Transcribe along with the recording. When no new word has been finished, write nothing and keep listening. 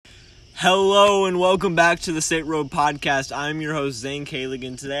Hello and welcome back to the State Road Podcast. I'm your host, Zane Kalig,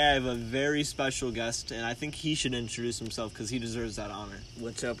 and today I have a very special guest, and I think he should introduce himself because he deserves that honor.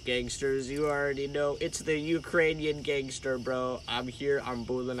 What's up, gangsters? You already know. It's the Ukrainian gangster, bro. I'm here, I'm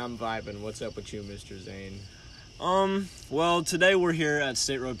booling, I'm vibing. What's up with you, Mr. Zane? Well, today we're here at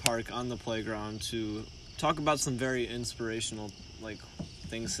State Road Park on the playground to talk about some very inspirational,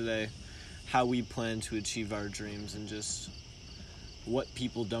 things today. How we plan to achieve our dreams and just what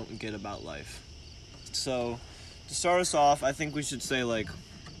people don't get about life. So, to start us off, I think we should say,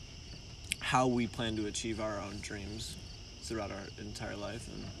 how we plan to achieve our own dreams throughout our entire life,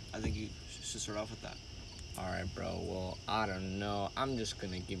 and I think you should start off with that. Alright, bro. Well, I don't know. I'm just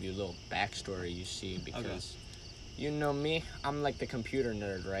gonna give you a little backstory, you see, because you know me, I'm like the computer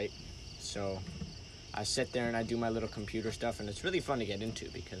nerd, right? So, I sit there and I do my little computer stuff, and it's really fun to get into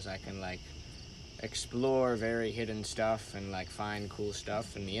because I can, explore very hidden stuff and find cool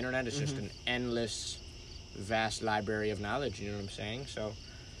stuff, and the internet is just an endless vast library of knowledge, you know what I'm saying? So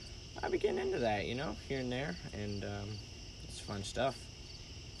I'll be getting into that, here and there, and it's fun stuff.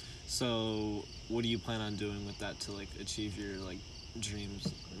 So what do you plan on doing with that to achieve your dreams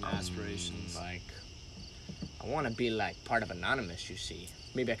and aspirations? I want to be part of Anonymous, you see.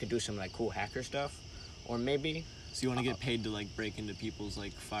 Maybe I could do some cool hacker stuff, or maybe so you want to get paid to break into people's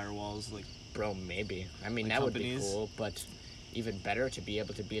firewalls, Bro, maybe. I mean, that companies would be cool, but even better to be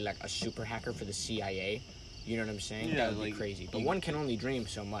able to be a super hacker for the CIA. You know what I'm saying? Yeah, that would be crazy. But one can only dream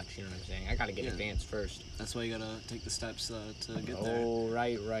so much, you know what I'm saying? I gotta get advanced first. That's why you gotta take the steps to get there. Oh,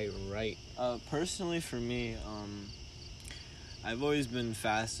 right. Personally, for me, I've always been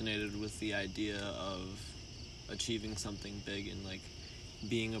fascinated with the idea of achieving something big and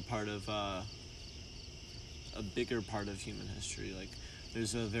being a part of a bigger part of human history.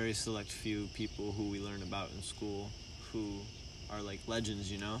 There's a very select few people who we learn about in school who are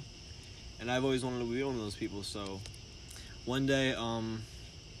legends, and I've always wanted to be one of those people. So one day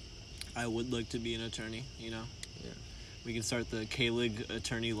I would like to be an attorney, Yeah, we can start the Kalig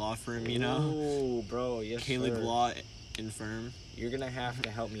Attorney Law Firm, Oh, bro, yes, Kalig sir. Law and Firm. You're gonna have to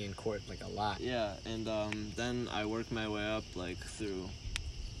help me in court a lot. Yeah, and then I work my way up through.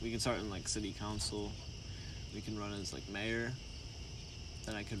 We can start in city council. We can run as mayor.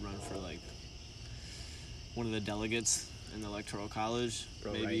 Then I could run for one of the delegates in the electoral college.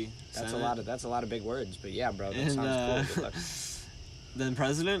 Bro, maybe right. That's Senate. That's a lot of big words, but yeah, bro, that sounds cool. Good luck. Then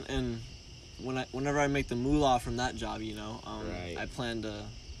president, and whenever I make the moolah from that job, right. I plan to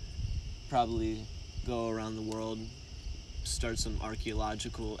probably go around the world, start some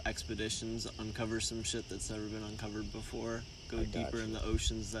archaeological expeditions, uncover some shit that's never been uncovered before, go deeper in the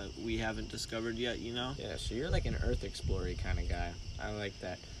oceans that we haven't discovered yet, Yeah, so you're an Earth explorer kind of guy. I like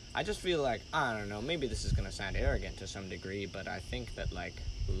that. I just feel I don't know, maybe this is going to sound arrogant to some degree, but I think that,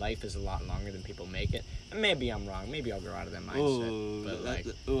 life is a lot longer than people make it. And maybe I'm wrong. Maybe I'll grow out of that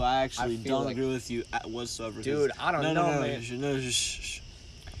mindset. I actually don't agree with you whatsoever. Dude, I don't know, man. No, shh.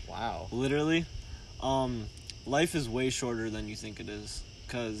 Wow. Literally, life is way shorter than you think it is.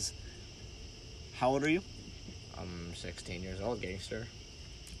 Because, how old are you? I'm 16 years old, gangster.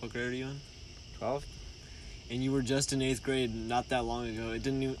 What grade are you in? 12. And you were just in 8th grade not that long ago. It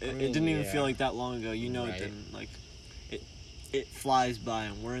didn't even feel like that long ago. Right. It didn't. It flies by,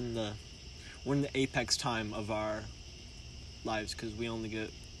 and we're in the apex time of our lives because we only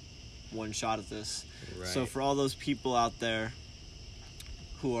get one shot at this. Right. So for all those people out there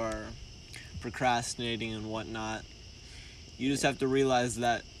who are procrastinating and whatnot, you just have to realize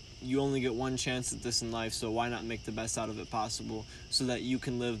that you only get one chance at this in life, so why not make the best out of it possible so that you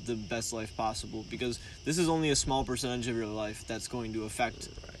can live the best life possible? Because this is only a small percentage of your life that's going to affect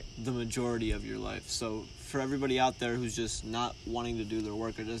the majority of your life. So for everybody out there who's just not wanting to do their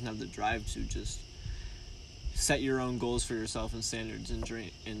work or doesn't have the drive to, just set your own goals for yourself and standards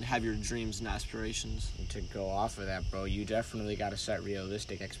and have your dreams and aspirations. And to go off of that, bro, you definitely got to set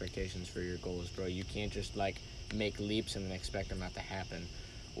realistic expectations for your goals, bro. You can't just make leaps and then expect them not to happen.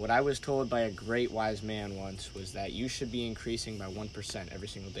 What I was told by a great wise man once was that you should be increasing by 1% every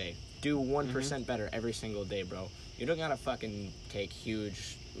single day. Do 1% better every single day, bro. You don't gotta fucking take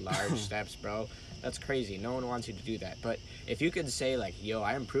huge, large steps, bro. That's crazy. No one wants you to do that. But if you could say, yo,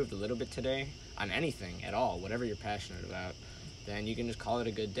 I improved a little bit today on anything at all, whatever you're passionate about, then you can just call it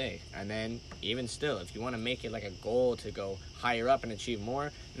a good day. And then, even still, if you want to make it a goal to go higher up and achieve more,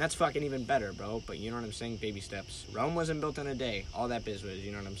 and that's fucking even better, bro. But you know what I'm saying? Baby steps. Rome wasn't built in a day. All that biz was,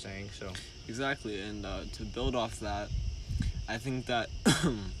 you know what I'm saying? So exactly. And to build off that, I think that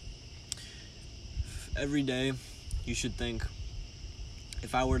every day you should think,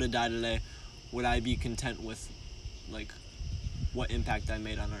 if I were to die today, would I be content with what impact I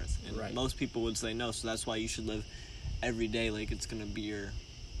made on Earth. And Right. most people would say no, so that's why you should live every day like it's going to be your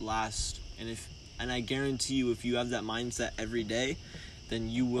last. And I guarantee you, if you have that mindset every day, then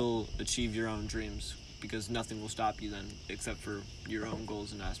you will achieve your own dreams, because nothing will stop you then except for your own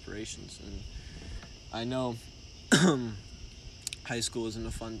goals and aspirations. And I know high school isn't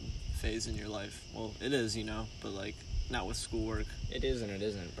a fun phase in your life. Well, it is, but like not with schoolwork. It is and it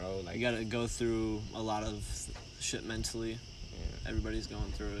isn't, bro. Like, You gotta go through a lot of shit mentally. yeah. Everybody's going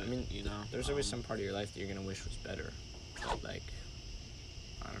through it. I mean, there's always Um, some part of your life that you're gonna wish was better. But like,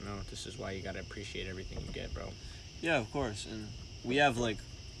 I don't know. This is why you gotta appreciate everything you get, bro. Yeah, of course. And we have like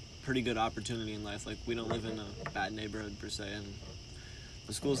pretty good opportunity in life. Like, we don't live in a bad neighborhood per se, and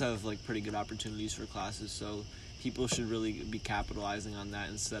the schools have like pretty good opportunities for classes. So people should really be capitalizing on that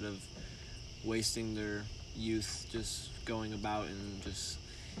instead of wasting their youth just going about and just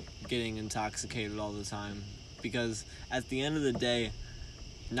getting intoxicated all the time. Because at the end of the day,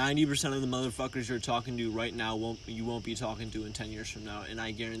 90% of the motherfuckers you're talking to right now you won't be talking to in 10 years from now. And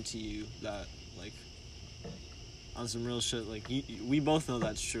I guarantee you that, like, on some real shit, like, we both know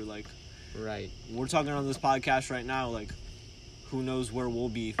that's true. Like, Right. we're talking on this podcast right now, like, who knows where we'll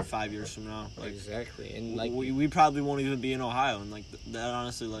be 5 years from now. Like, Exactly. And like, we probably won't even be in Ohio, and like that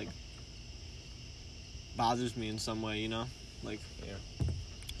honestly like bothers me in some way, like, Yeah.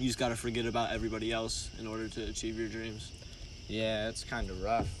 you just gotta forget about everybody else in order to achieve your dreams. yeah, it's kind of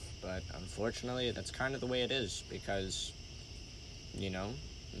rough, but unfortunately, that's kind of the way it is because,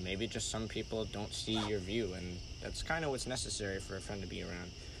 maybe just some people don't see your view, and that's kind of what's necessary for a friend to be around.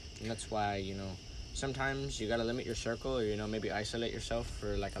 And that's why, sometimes you gotta limit your circle, or, maybe isolate yourself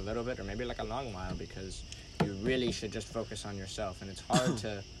for like a little bit, or maybe like a long while, because you really should just focus on yourself. And it's hard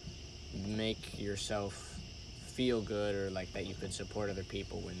to make yourself feel good, or like that you could support other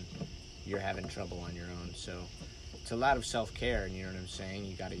people when you're having trouble on your own. So it's a lot of self-care, and you know what I'm saying?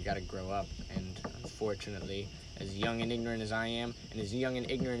 You gotta grow up, and unfortunately, as young and ignorant as I am, and as young and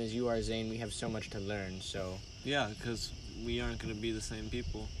ignorant as you are, Zane, we have so much to learn. So Yeah, because we aren't gonna be the same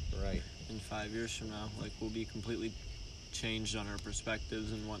people right. in 5 years from now. Like, we'll be completely changed on our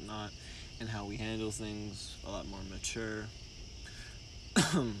perspectives and whatnot, and how we handle things, a lot more mature.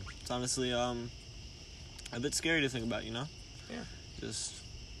 It's honestly a bit scary to think about, Yeah.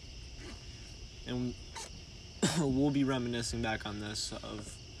 And we'll be reminiscing back on this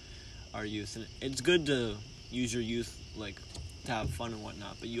of our youth, and it's good to use your youth like to have fun and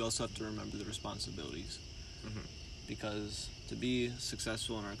whatnot, but you also have to remember the responsibilities. Mhm. Because to be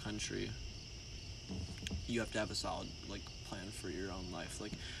successful in our country, you have to have a solid like plan for your own life.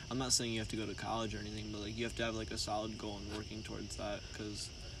 Like, I'm not saying you have to go to college or anything, but like you have to have like a solid goal and working towards that, because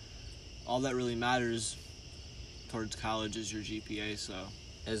all that really matters towards college is your GPA. So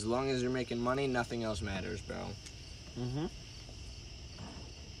As long as you're making money, nothing else matters, bro.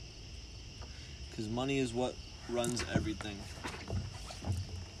 Because money is what runs everything.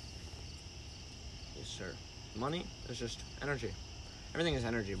 Yes, sir. Money is just energy. Everything is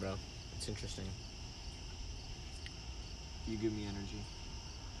energy, bro. It's interesting. You give me energy.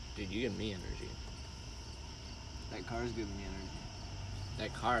 Dude, you give me energy. That car's giving me energy.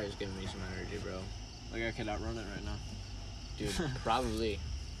 That car is giving me some energy, bro. Like, I could outrun it right now. Dude, probably.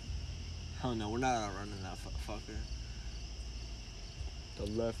 Hell no, we're not outrunning that fucker. The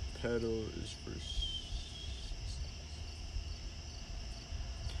left pedal is for...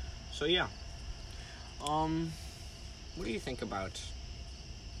 So, yeah. What do you think about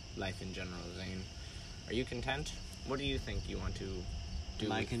life in general, Zane? Are you content? What do you think you want to do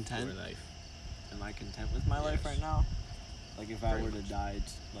Am I with content? your life? Am I content with my life Yes. right now? Like, if I Pretty were to much. die,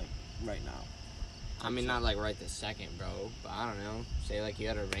 like, right now. I mean, not like right this second, bro, but I don't know. Say like you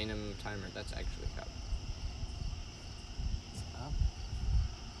had a random timer. That's actually cup.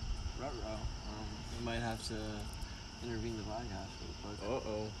 Ruh-roh. We might have to intervene the podcast real quick.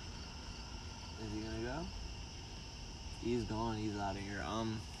 Uh-oh. Is he gonna go? He's gone. He's out of here.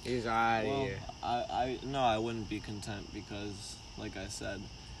 He's out of Well, here. I wouldn't be content because, like I said,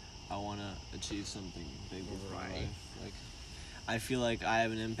 I want to achieve something big with my Right. life. Like, I feel like I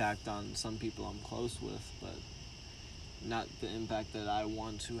have an impact on some people I'm close with, but not the impact that I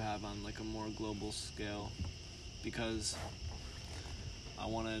want to have on like a more global scale, because I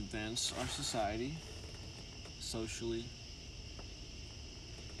want to advance our society socially,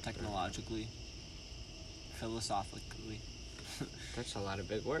 technologically, philosophically. That's a lot of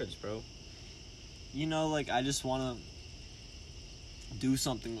big words, bro. Like, I just want to do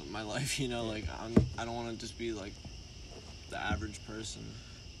something with my life, like, I don't want to just be like the average person.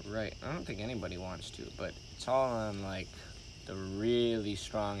 Right. I don't think anybody wants to, but it's all on like the really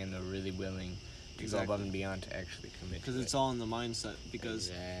strong and the really willing to go above and beyond to actually commit. Because it's all in the mindset. Because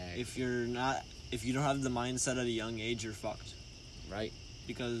exactly. if you don't have the mindset at a young age, you're fucked. Right.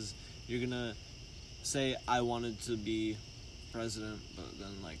 Because you're gonna say, I wanted to be president, but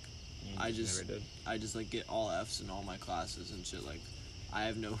then like I just like get all F's in all my classes and shit. Like I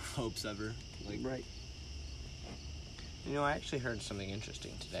have no hopes ever. Like right. You know, I actually heard something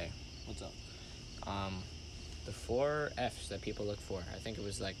interesting today. What's up? The 4 F's that people look for. I think it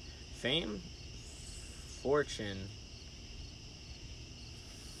was like fame, fortune,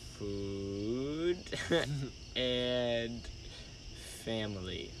 food, and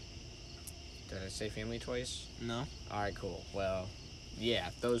family. Did I say family twice? No. Alright, cool. Well, yeah,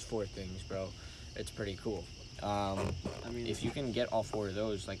 those 4 things, bro. It's pretty cool. I mean, if you can get all 4 of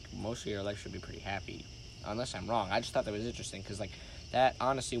those, like, most of your life should be pretty happy. Unless I'm wrong. I just thought that was interesting, because, like, that,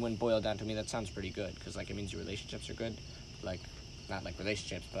 honestly, when boiled down to me, that sounds pretty good, because, like, it means your relationships are good. Like, not, like,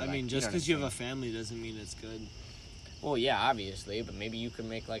 relationships, but, I mean, just because you have a family doesn't mean it's good. Well, yeah, obviously, but maybe you could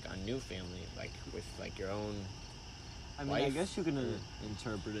make, like, a new family, like, with, like, your own I guess you can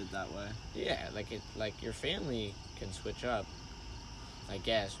interpret it that way. Yeah, like, your family can switch up, I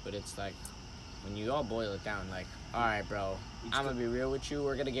guess, but it's, like, when you all boil it down, like, alright, bro, I'm gonna be real with you,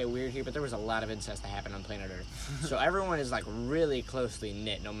 we're gonna get weird here, but there was a lot of incest that happened on planet Earth. So everyone is, like, really closely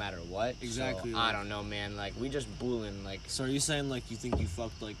knit no matter what. Exactly. So, I don't know, man, like, we just bullying, like... So are you saying, like, you think you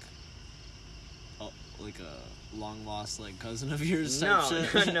fucked, like a long-lost, like, cousin of yours type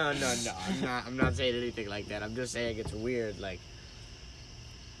shit? No. I'm not saying anything like that. I'm just saying it's weird, like...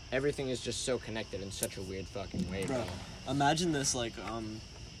 Everything is just so connected in such a weird fucking way, bro. Imagine this, like,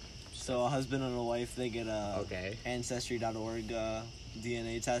 so a husband and a wife, they get a Ancestry.org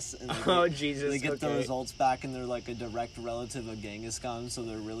DNA test, and they get the results back, and they're like a direct relative of Genghis Khan, so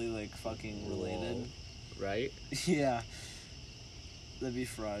they're really like fucking related. Right? Yeah. That'd be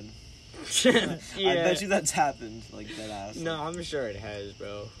fraud. Yeah. I bet you that's happened, like dead ass. No, I'm sure it has,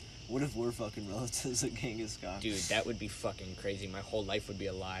 bro. What if we're fucking relatives of Genghis Khan? Dude, that would be fucking crazy. My whole life would be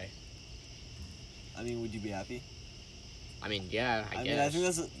a lie. I mean, would you be happy? I mean, yeah, I guess. mean,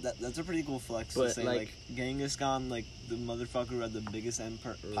 I think that's a pretty cool flex to say, like, Genghis Khan, like, the motherfucker who had the biggest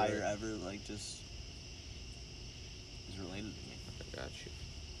empire ever, like, just is related to me. I got you.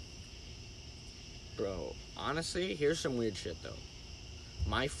 Bro, honestly, here's some weird shit, though.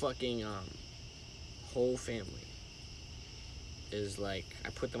 My fucking, whole family is, like, I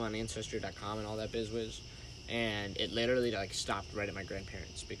put them on Ancestry.com and all that bizwiz, and it literally, like, stopped right at my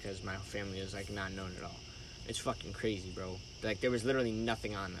grandparents, because my family is, like, not known at all. It's fucking crazy, bro. Like, there was literally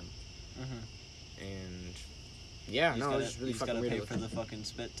nothing on them. Mm-hmm. And, yeah, no, it was really fucking weird. You just gotta pay for the fucking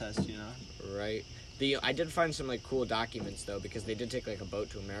spit test, you know? Right. I did find some, like, cool documents, though, because they did take, like, a boat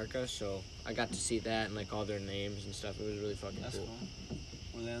to America, so I got to see that and, like, all their names and stuff. It was really fucking cool.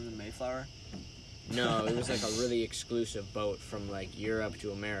 Were they on the Mayflower? No, it was, like, a really exclusive boat from, like, Europe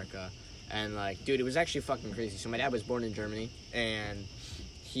to America. And, like, dude, it was actually fucking crazy. So my dad was born in Germany, and...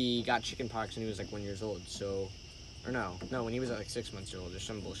 he got chickenpox when he was like 1 year old, so... Or no, when he was like 6 months old or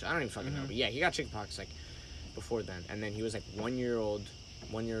some bullshit. I don't even fucking know, but yeah, he got chickenpox like before then. And then he was like 1 year old,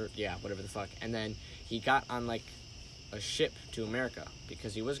 whatever the fuck. And then he got on like a ship to America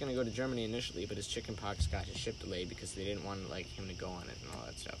because he was going to go to Germany initially, but his chickenpox got his ship delayed because they didn't want like him to go on it and all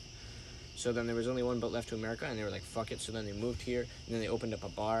that stuff. So then there was only one boat left to America, and they were like, fuck it. So then they moved here, and then they opened up a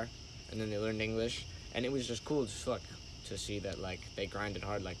bar, and then they learned English, and it was just cool as fuck to see that, like, they grinded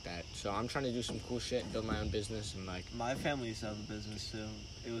hard like that. So I'm trying to do some cool shit, build my own business, and, like... My family used to have a business, too.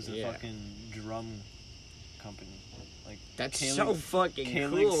 It was a fucking drum company. Like, that's so fucking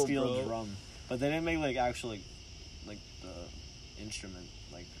cool, steel bro. drum. But they didn't make, like, actual, like the instrument.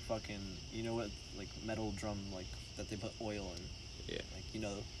 Like, fucking, you know what, like, metal drum, like, that they put oil in. Yeah. Like, you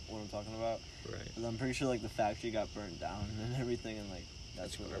know what I'm talking about? Right. But I'm pretty sure, like, the factory got burnt down and everything, and, like,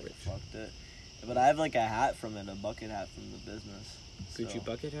 that's what, like, fucked it. But I have, like, a hat from it, a bucket hat from the business. Gucci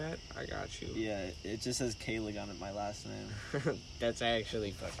bucket hat? I got you. Yeah, it just says Kalig on it, my last name. That's actually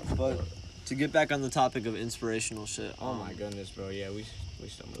fucking cool. But to get back on the topic of inspirational shit. Oh my goodness, bro. Yeah, we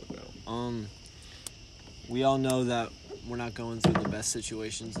stumbled, bro. We all know that we're not going through the best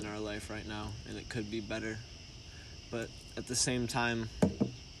situations in our life right now, and it could be better. But at the same time,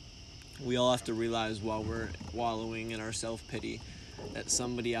 we all have to realize while we're wallowing in our self-pity that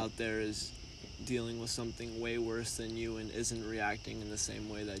somebody out there is dealing with something way worse than you and isn't reacting in the same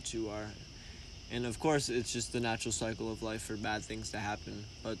way that you are. And of course, it's just the natural cycle of life for bad things to happen,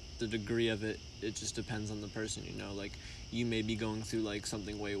 but the degree of it just depends on the person, you know. Like, you may be going through, like,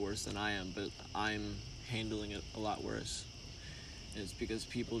 something way worse than I am, but I'm handling it a lot worse. And it's because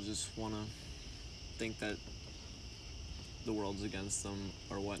people just want to think that the world's against them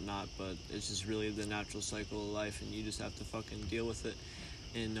or whatnot, but it's just really the natural cycle of life, and you just have to fucking deal with it.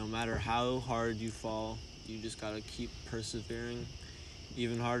 And no matter how hard you fall, you just gotta keep persevering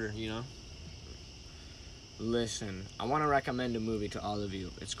even harder, you know? Listen, I want to recommend a movie to all of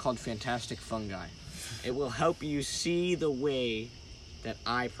you. It's called Fantastic Fungi. It will help you see the way that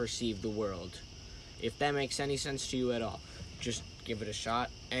I perceive the world. If that makes any sense to you at all, just give it a shot,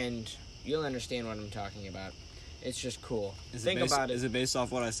 and you'll understand what I'm talking about. It's just cool. Think about it. Is it based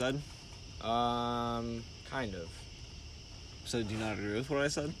off what I said? Kind of. So do you not agree with what I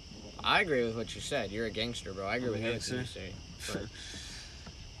said? I agree with what you said. You're a gangster, bro. I agree with everything you say. But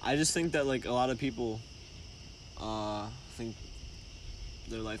I just think that, like, a lot of people think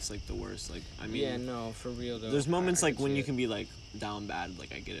their life's, like, the worst. Like, I mean... Yeah, no, for real, though. There's moments, like, when you can be, like, down bad.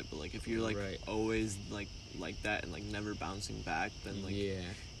 Like, I get it. But, like, if you're, like, Right. always, like that and, like, never bouncing back, then, like, yeah.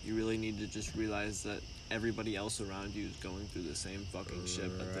 you really need to just realize that everybody else around you is going through the same fucking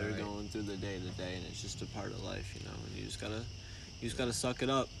shit that they're Right. going through the day to day, and it's just a part of life, you know? And you just gotta suck it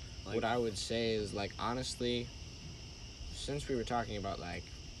up. Like, What I would say is, like, honestly, since we were talking about, like,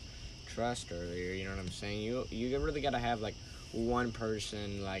 trust earlier, you know what I'm saying? You really gotta have, like, one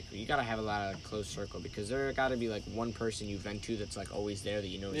person, like, you gotta have a lot of close circle, because there gotta be, like, one person you vent to that's, like, always there, that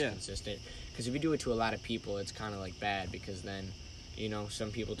you know is Yeah. consistent. Because if you do it to a lot of people, it's kind of, like, bad, because then, you know,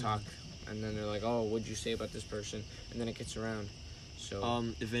 some people talk, and then they're like, oh, what'd you say about this person? And then it gets around. So,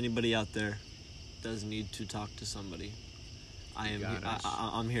 if anybody out there does need to talk to somebody, got us.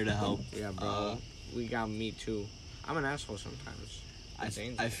 I'm here to help. yeah, bro, we got me, too. I'm an asshole sometimes.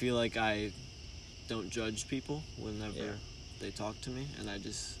 I feel like I don't judge people whenever Yeah. they talk to me, and I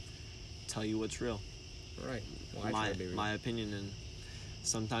just tell you what's real. Right. Well, I try to be real. My opinion, and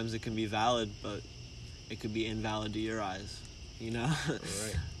sometimes it can be valid, but it could be invalid to your eyes, you know?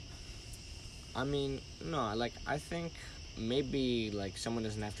 Right. I mean, no, like, I think maybe, like, someone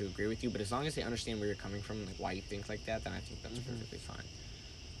doesn't have to agree with you, but as long as they understand where you're coming from, like, why you think like that, then I think that's perfectly fine.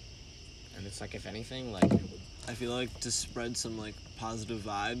 And it's like, if anything, like... I feel like to spread some, like, positive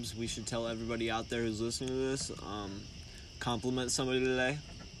vibes, we should tell everybody out there who's listening to this, compliment somebody today.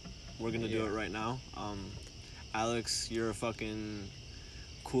 We're gonna do it right now. Alex, you're a fucking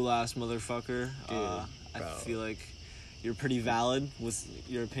cool-ass motherfucker. I feel like you're pretty valid with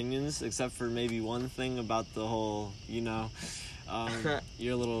your opinions, except for maybe one thing about the whole, you know,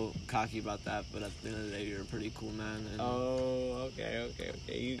 you're a little cocky about that, but at the end of the day, you're a pretty cool man. And Oh, okay,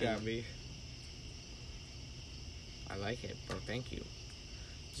 you got me. I like it, bro, thank you.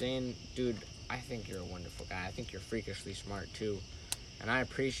 Zane, dude, I think you're a wonderful guy. I think you're freakishly smart, too. And I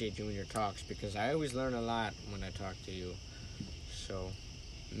appreciate you in your talks, because I always learn a lot when I talk to you. So,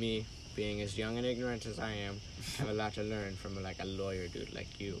 me, being as young and ignorant as I am, have a lot to learn from, like, a lawyer dude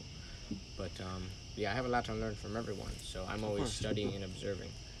like you. But, yeah, I have a lot to learn from everyone, so I'm always studying and observing.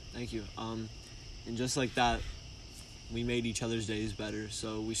 Thank you. And just like that, we made each other's days better,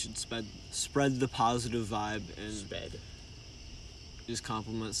 so we should spread the positive vibe and just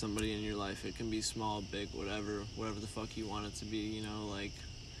compliment somebody in your life. It can be small, big, whatever the fuck you want it to be, you know, like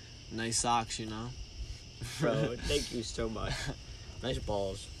nice socks, you know? Bro, thank you so much. Nice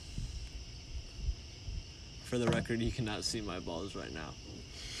balls. For the record, you cannot see my balls right now.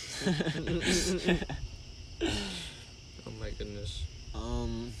 Oh my goodness.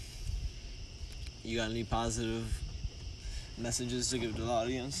 You got any positive messages to give to the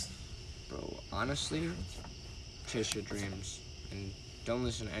audience? Bro, honestly, chase your dreams and don't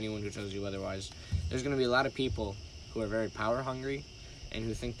listen to anyone who tells you otherwise. There's going to be a lot of people who are very power hungry and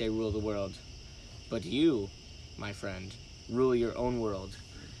who think they rule the world. But you, my friend, rule your own world.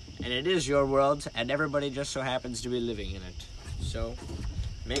 And it is your world, and everybody just so happens to be living in it. So,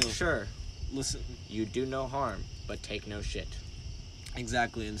 make sure you do no harm, but take no shit.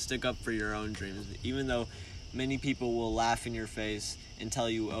 Exactly, and stick up for your own dreams. Even though many people will laugh in your face and tell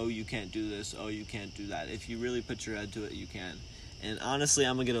you, oh, you can't do this, oh, you can't do that. If you really put your head to it, you can. And honestly,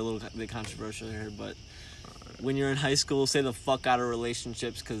 I'm going to get a little bit controversial here, but when you're in high school, stay the fuck out of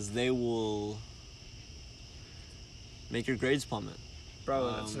relationships because they will make your grades plummet.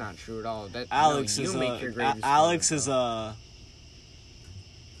 Bro, that's not true at all. Alex Alex is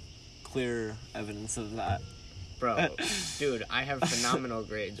clear evidence of that. Bro, dude, I have phenomenal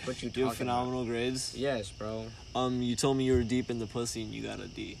grades. What you talking You have phenomenal grades? Yes, bro. You told me you were deep in the pussy and you got a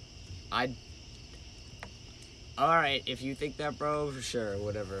D. Alright, if you think that, bro, sure,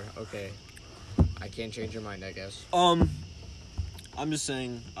 whatever. Okay. I can't change your mind, I guess. I'm just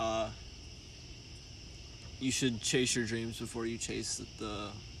saying, you should chase your dreams before you chase the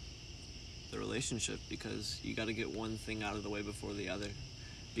relationship, because you got to get one thing out of the way before the other.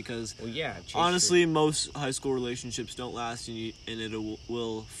 because Well, yeah. honestly, most high school relationships don't last, and it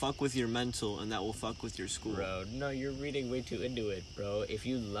will fuck with your mental, and that will fuck with your school. Bro, no, you're reading way too into it, bro. If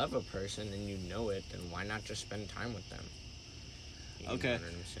you love a person and you know it, then why not just spend time with them? You Okay. know what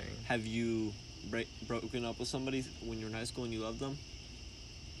I'm saying? Have you broken up with somebody when you were in high school and you loved them?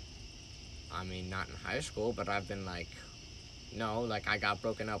 I mean, not in high school, but I've been like, no, like I got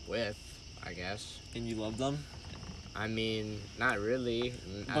broken up with, I guess. And you loved them? I mean, not really.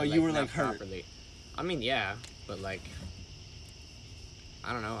 But you were not like hurt. properly. I mean, yeah, but like,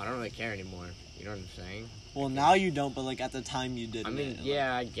 I don't know. I don't really care anymore. You know what I'm saying? Well, now you don't, but like at the time you did. I mean,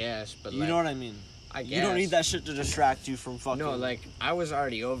 yeah, I guess, but you like, know what I mean. I guess You don't need that shit to distract you from fucking. No, like I was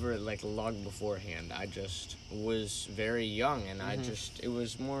already over it like long beforehand. I just was very young, and it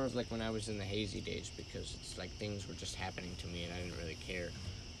was more of like when I was in the hazy days, because it's like things were just happening to me, and I didn't really care.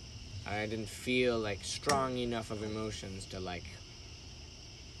 I didn't feel like strong enough of emotions to like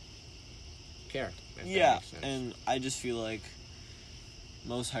care. If Yeah, that makes sense. and I just feel like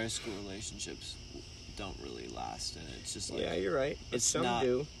most high school relationships don't really last, and it's just like yeah, you're right. But it's some not-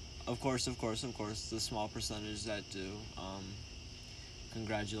 do. Of course, the small percentage that do.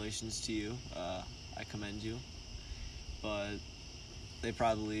 Congratulations to you. I commend you. But they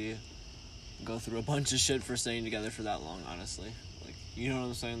probably go through a bunch of shit for staying together for that long, honestly. Like, you know what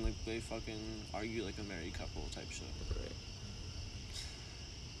I'm saying? Like, they fucking argue like a married couple type shit. Right.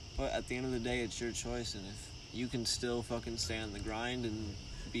 But at the end of the day, it's your choice, and if you can still fucking stay on the grind and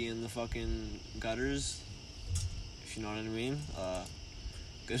be in the fucking gutters, if you know what I mean,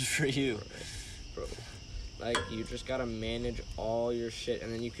 good for you. Bro. Like, you just gotta manage all your shit,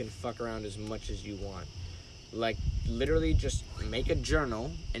 and then you can fuck around as much as you want. Like, literally just make a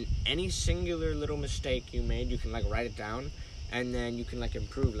journal, and any singular little mistake you made, you can, like, write it down, and then you can, like,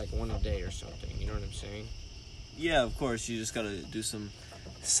 improve, like, one a day or something. You know what I'm saying? Yeah, of course, you just gotta do some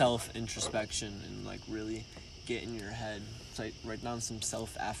self-introspection and, like, really get in your head. It's like, write down some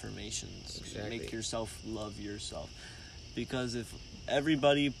self-affirmations. Exactly. Make yourself love yourself. Because if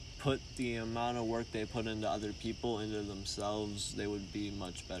everybody put the amount of work they put into other people into themselves, they would be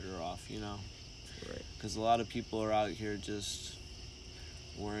much better off, you know? Right. Because a lot of people are out here just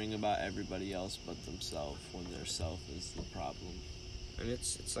worrying about everybody else but themselves, when their self is the problem. And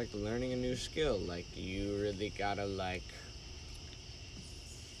it's like learning a new skill. Like, you really gotta, like,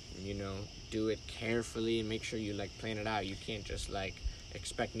 you know, do it carefully and make sure you, like, plan it out. You can't just, like,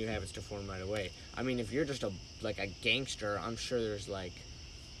 expect new habits to form right away. I mean, if you're just a gangster, I'm sure there's, like,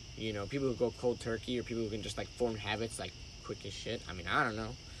 you know, people who go cold turkey, or people who can just, like, form habits, like, quick as shit. I mean, I don't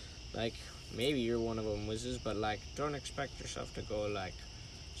know. Like, maybe you're one of them whizzes, but, like, don't expect yourself to go, like,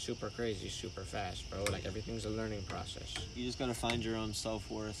 super crazy, super fast, bro. Like, everything's a learning process. You just gotta find your own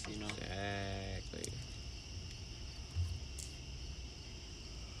self-worth, you know? Exactly.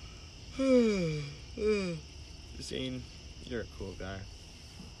 Zane, you're a cool guy.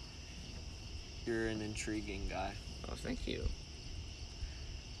 You're an intriguing guy. Oh, thank you.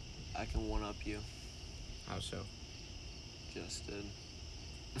 I can one-up you. How so? Just did.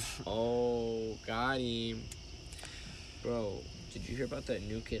 Oh, got him. Bro, did you hear about that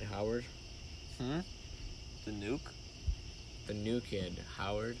new kid, Howard? The nuke? The new kid,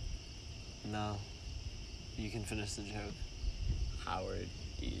 Howard? No. You can finish the joke. Howard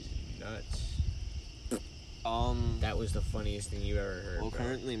is nuts. That was the funniest thing you ever heard, Well, bro.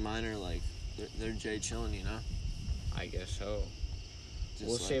 currently mine are like, they're Jay chilling, you know? I guess so. Just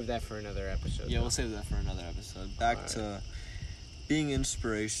We'll like- save that for another episode. Yeah, though. we'll save that for another episode. Back Alright. to being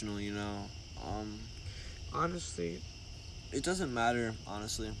inspirational, you know? Honestly, It doesn't matter,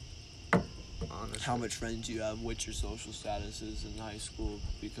 honestly, honestly. how much friends you have, what your social status is in high school,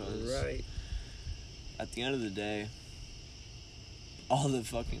 because Right. at the end of the day, all that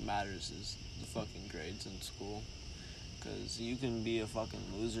fucking matters is the fucking grades in school. Because you can be a fucking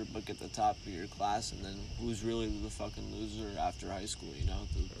loser, but get the top of your class, and then who's really the fucking loser after high school, you know?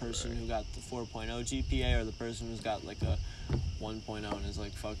 The person Right. who got the 4.0 GPA, or the person who's got like a 1.0 and is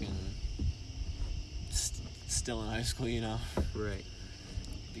like fucking still in high school, you know? Right.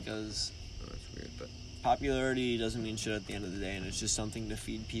 Because Oh, that's weird, but popularity doesn't mean shit at the end of the day, and it's just something to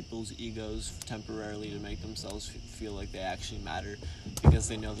feed people's egos temporarily to make themselves feel like they actually matter, because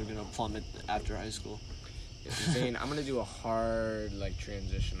they know they're gonna plummet after high school. Zane, I'm gonna do a hard like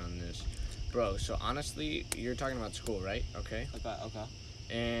transition on this, bro. So honestly, you're talking about school, right? Okay. Okay.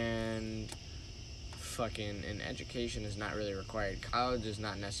 And fucking an education is not really required. College is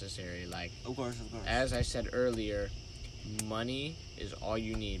not necessary. Like, Of course. as I said earlier, money is all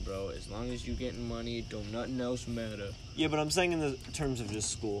you need, bro. As long as you getting money, don't nothing else matter. Yeah, but I'm saying in the terms of just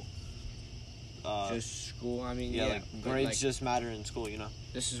school. just school. I mean, yeah, yeah, like but, grades like, just matter in school, you know.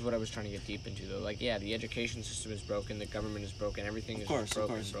 this is what I was trying to get deep into, though. Like, yeah, the education system is broken, the government is broken, everything is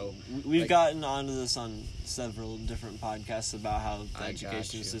broken, bro. We've Like- gotten onto this on several different podcasts about how the I got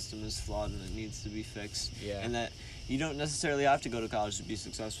education you. system is flawed and it needs to be fixed. Yeah. And that you don't necessarily have to go to college to be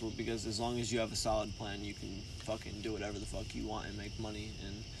successful, because as long as you have a solid plan, you can fucking do whatever the fuck you want and make money,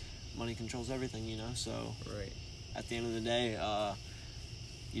 and money controls everything, you know. So Right. at the end of the day,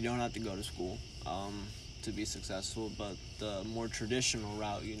 you don't have to go to school to be successful, but the more traditional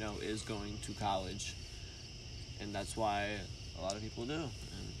route, you know, is going to college, and that's why a lot of people do, and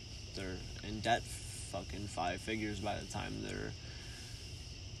they're in debt fucking 5 figures by the time they're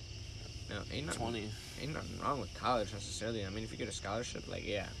No, ain't nothing 20. Ain't nothing wrong with college necessarily. I mean, if you get a scholarship, like,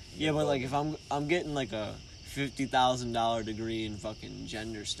 yeah. Yeah, but like if I'm getting like a $50,000 degree in fucking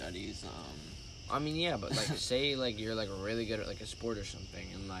gender studies, I mean, yeah, but like, say like you're like really good at like a sport or something,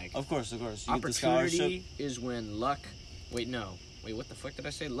 and like of course, you get the opportunity scholarship. is when luck. Wait, what the fuck did I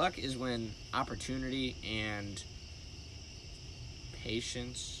say? Luck is when opportunity and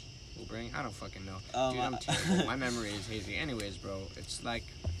patience will bring. I don't fucking know, dude. I'm terrible. My memory is hazy. Anyways, bro, it's like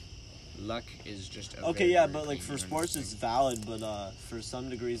luck is just a Okay, very, yeah, very but like clean for unit sports thing. it's valid, but for some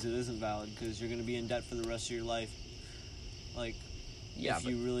degrees it isn't valid, because you're gonna be in debt for the rest of your life. Like, Yeah, if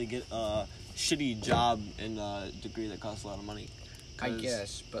but you really get a shitty job in a degree that costs a lot of money. I 'Cause-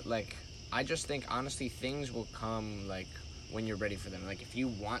 guess, but like, I just think honestly things will come like when you're ready for them. Like, if you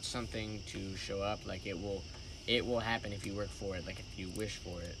want something to show up, like it will happen if you work for it. Like, if you wish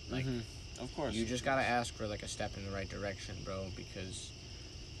for it, like of course. you just gotta ask for like a step in the right direction, bro, because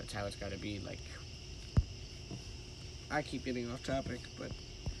that's how it's gotta be. Like, I keep getting off topic, but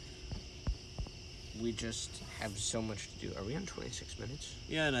we just have so much to do. Are we on 26 minutes?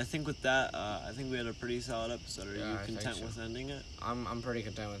 Yeah, and I think with that, I think we had a pretty solid episode. Are Yeah, you I think content so. with ending it? I'm pretty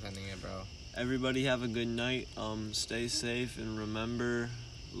content with ending it, bro. Everybody have a good night. Stay safe, and remember,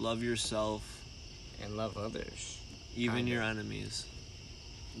 love yourself, And love others. even Kinda. your enemies.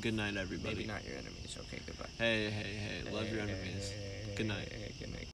 Good night, everybody. Maybe not your enemies. Okay, goodbye. Hey, love your enemies. Good night.